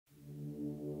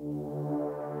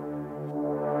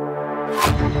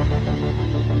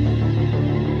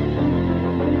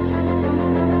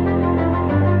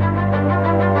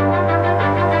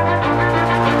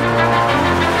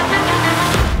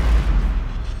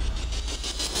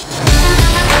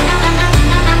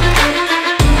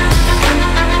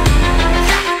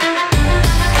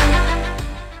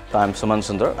I'm Suman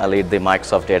Sundar. I lead the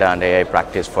Microsoft Data and AI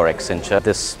practice for Accenture.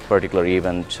 This particular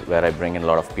event where I bring in a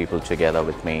lot of people together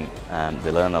with me and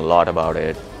they learn a lot about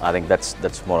it. I think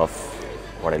that's more of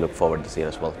what I look forward to see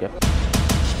as well. Yeah.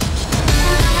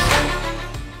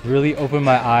 Really opened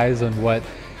my eyes on what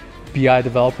BI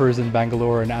developers in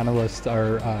Bangalore and analysts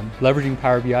are leveraging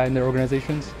Power BI in their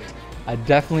organizations. I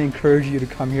definitely encourage you to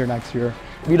come here next year.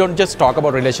 We don't just talk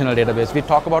about relational database, we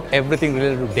talk about everything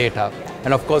related to data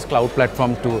and of course cloud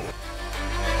platform too.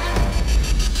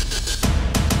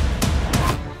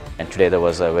 And today there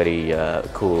was a very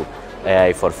cool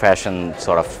AI for fashion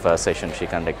sort of session she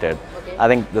conducted. I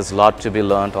think there's a lot to be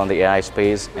learned on the AI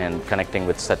space, and connecting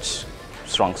with such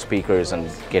strong speakers and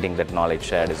getting that knowledge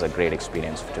shared is a great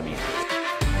experience to me.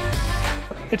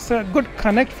 It's a good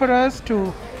connect for us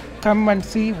to come and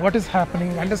see what is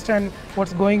happening, understand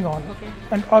what's going on,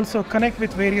 and also connect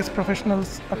with various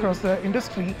professionals across the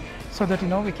industry so that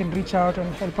we can reach out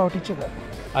and help out each other.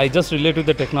 I just relate to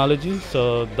the technology,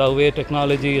 so the way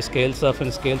technology scales up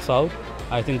and scales out,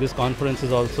 I think this conference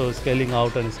is also scaling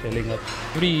out and scaling up.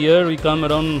 Every year we come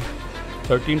around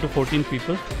 13 to 14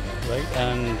 people, right?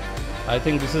 And I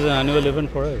think this is an annual event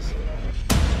for us.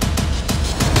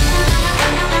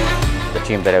 The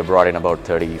team that I brought in about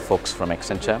 30 folks from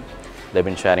Accenture. They've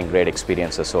been sharing great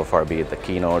experiences so far, be it the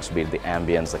keynotes, be it the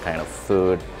ambience, the kind of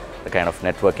food, the kind of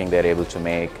networking they're able to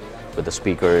make with the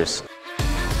speakers.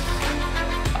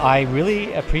 I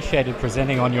really appreciated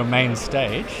presenting on your main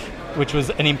stage, which was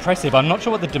an impressive. I'm not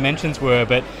sure what the dimensions were,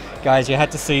 but guys, you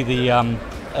had to see the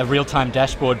a real-time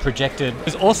dashboard projected. It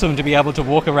was awesome to be able to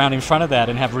walk around in front of that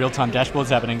and have real-time dashboards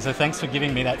happening, so thanks for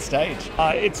giving me that stage.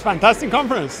 It's a fantastic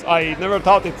conference. I never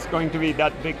thought it's going to be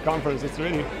that big conference. It's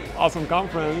really awesome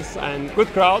conference and good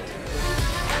crowd.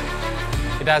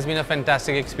 It has been a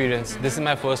fantastic experience. This is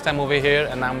my first time over here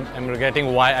and I'm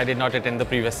regretting why I did not attend the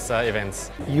previous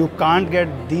events. You can't get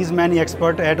these many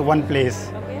experts at one place.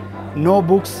 Okay. No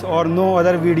books or no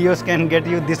other videos can get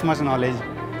you this much knowledge.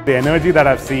 The energy that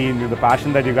I've seen, the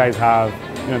passion that you guys have,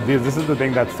 this is the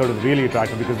thing that's sort of really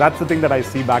attractive, because that's the thing that I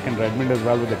see back in Redmond as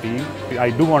well with the team. I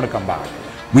do want to come back.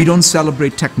 We don't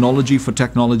celebrate technology for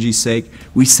technology's sake.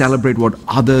 We celebrate what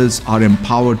others are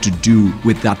empowered to do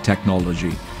with that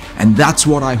technology. And that's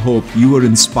what I hope you are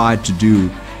inspired to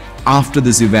do after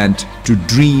this event, to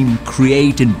dream,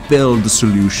 create and build the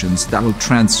solutions that will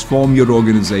transform your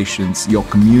organizations, your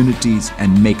communities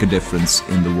and make a difference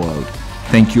in the world.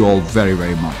 Thank you all very,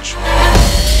 very much.